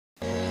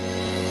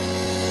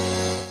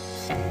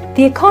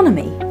The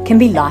economy can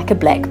be like a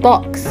black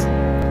box.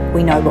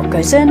 We know what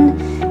goes in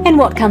and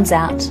what comes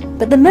out,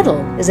 but the middle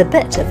is a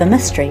bit of a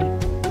mystery.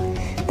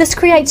 This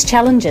creates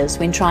challenges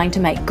when trying to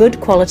make good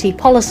quality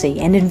policy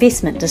and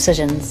investment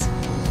decisions.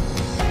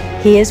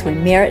 Here's where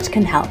Merit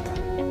can help.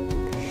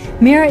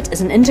 Merit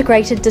is an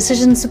integrated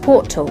decision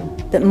support tool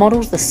that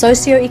models the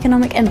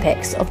socio-economic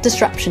impacts of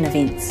disruption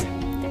events.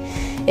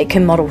 It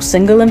can model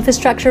single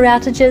infrastructure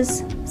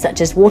outages,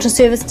 such as water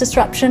service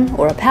disruption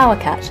or a power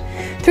cut,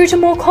 through to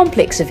more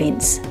complex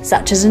events,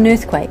 such as an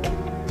earthquake.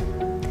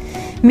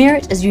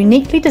 Merit is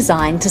uniquely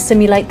designed to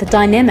simulate the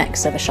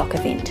dynamics of a shock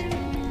event.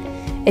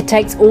 It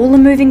takes all the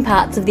moving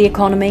parts of the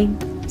economy,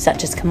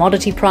 such as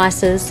commodity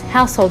prices,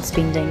 household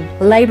spending,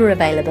 labour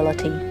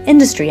availability,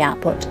 industry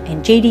output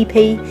and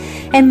GDP,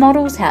 and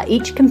models how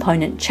each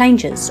component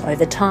changes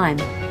over time.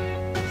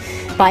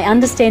 By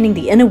understanding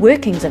the inner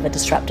workings of a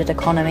disrupted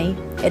economy,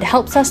 it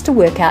helps us to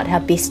work out how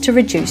best to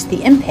reduce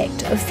the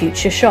impact of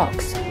future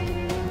shocks.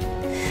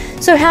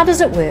 So how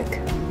does it work?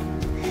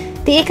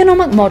 The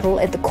economic model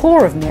at the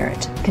core of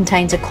Merit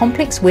contains a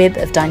complex web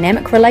of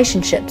dynamic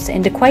relationships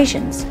and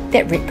equations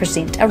that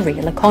represent a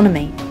real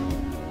economy.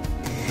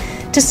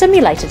 To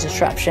simulate a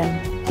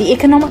disruption, the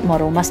economic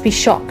model must be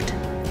shocked.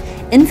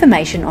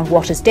 Information on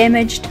what is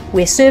damaged,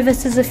 where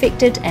service is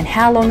affected, and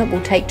how long it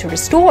will take to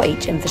restore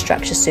each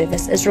infrastructure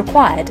service is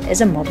required as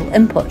a model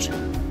input.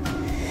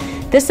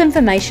 This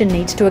information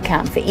needs to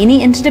account for any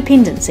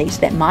interdependencies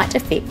that might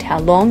affect how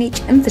long each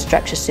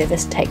infrastructure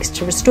service takes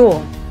to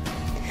restore.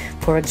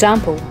 For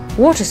example,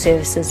 water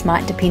services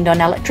might depend on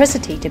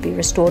electricity to be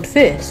restored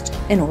first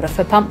in order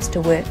for pumps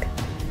to work.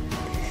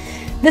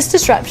 This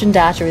disruption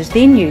data is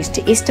then used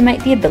to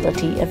estimate the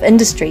ability of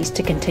industries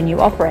to continue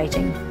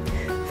operating,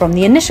 from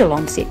the initial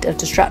onset of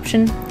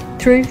disruption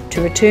through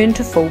to return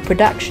to full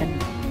production.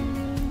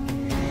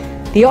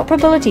 The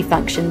operability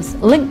functions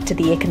linked to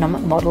the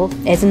economic model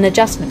as an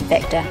adjustment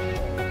factor.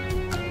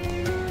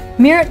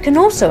 Merit can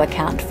also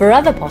account for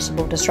other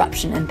possible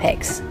disruption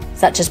impacts,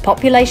 such as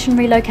population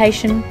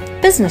relocation,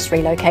 business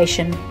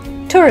relocation,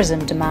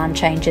 tourism demand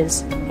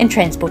changes, and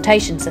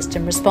transportation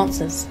system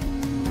responses.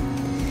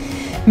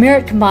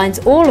 Merit combines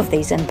all of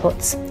these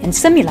inputs and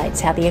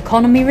simulates how the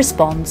economy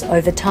responds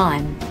over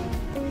time.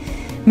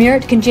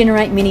 Merit can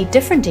generate many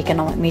different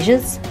economic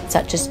measures,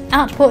 such as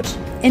output,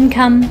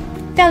 income,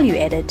 value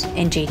added,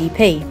 and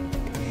GDP.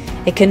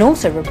 It can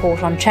also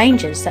report on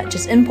changes such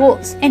as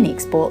imports and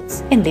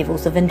exports and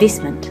levels of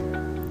investment.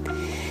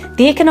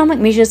 The economic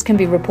measures can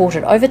be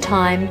reported over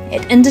time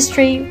at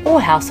industry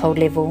or household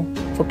level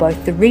for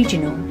both the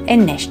regional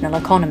and national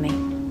economy.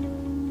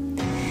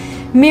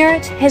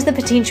 Merit has the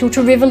potential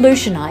to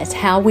revolutionise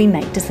how we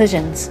make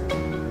decisions.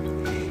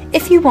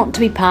 If you want to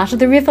be part of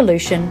the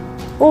revolution,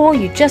 or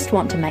you just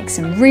want to make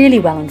some really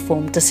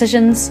well-informed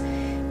decisions,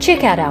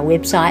 check out our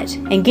website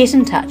and get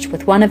in touch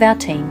with one of our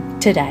team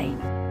today.